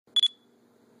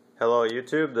Hello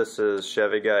YouTube, this is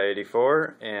Chevy Guy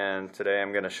 84 and today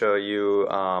I'm going to show you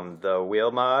the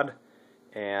wheel mod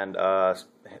and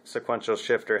sequential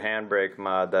shifter handbrake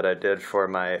mod that I did for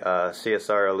my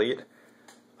CSR Elite.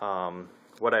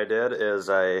 What I did is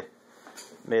I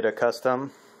made a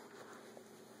custom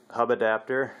hub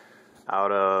adapter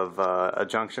out of a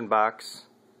junction box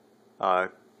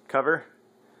cover.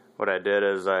 What I did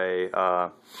is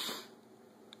I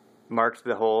marked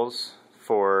the holes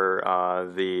for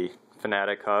the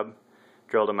Fanatec hub,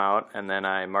 drilled them out, and then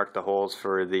I marked the holes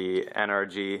for the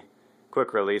NRG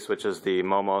quick release, which is the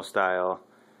Momo style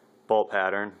bolt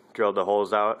pattern. Drilled the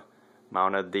holes out,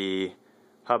 mounted the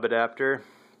hub adapter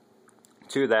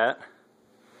to that.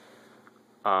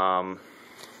 As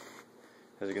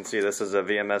you can see, this is a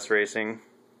VMS Racing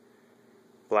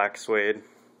black suede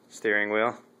steering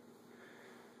wheel.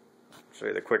 I'll show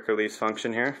you the quick release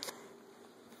function here.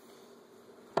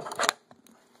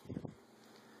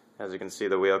 As you can see,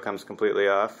 the wheel comes completely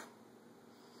off.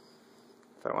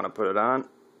 If I want to put it on,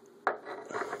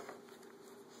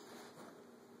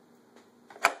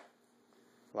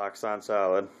 locks on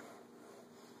solid.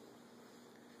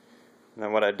 And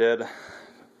then what I did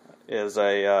is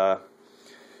I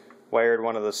wired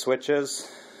one of the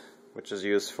switches, which is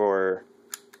used for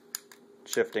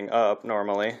shifting up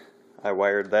normally. I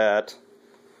wired that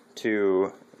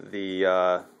to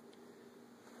the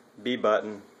B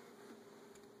button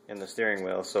in the steering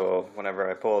wheel, so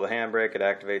whenever I pull the handbrake, it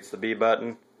activates the B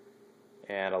button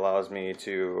and allows me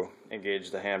to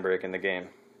engage the handbrake in the game.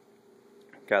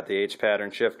 Got the H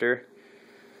pattern shifter.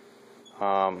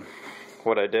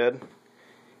 What I did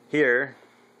here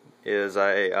is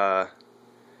I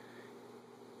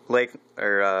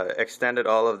extended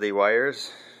all of the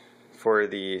wires for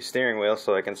the steering wheel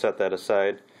so I can set that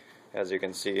aside. As you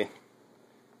can see,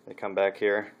 they come back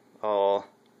here all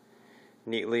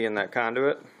neatly in that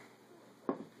conduit.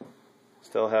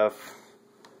 Still have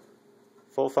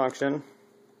full function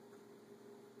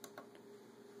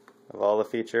of all the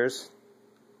features.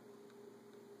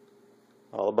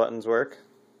 All the buttons work.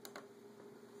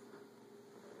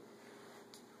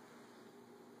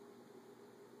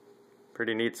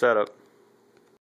 Pretty neat setup.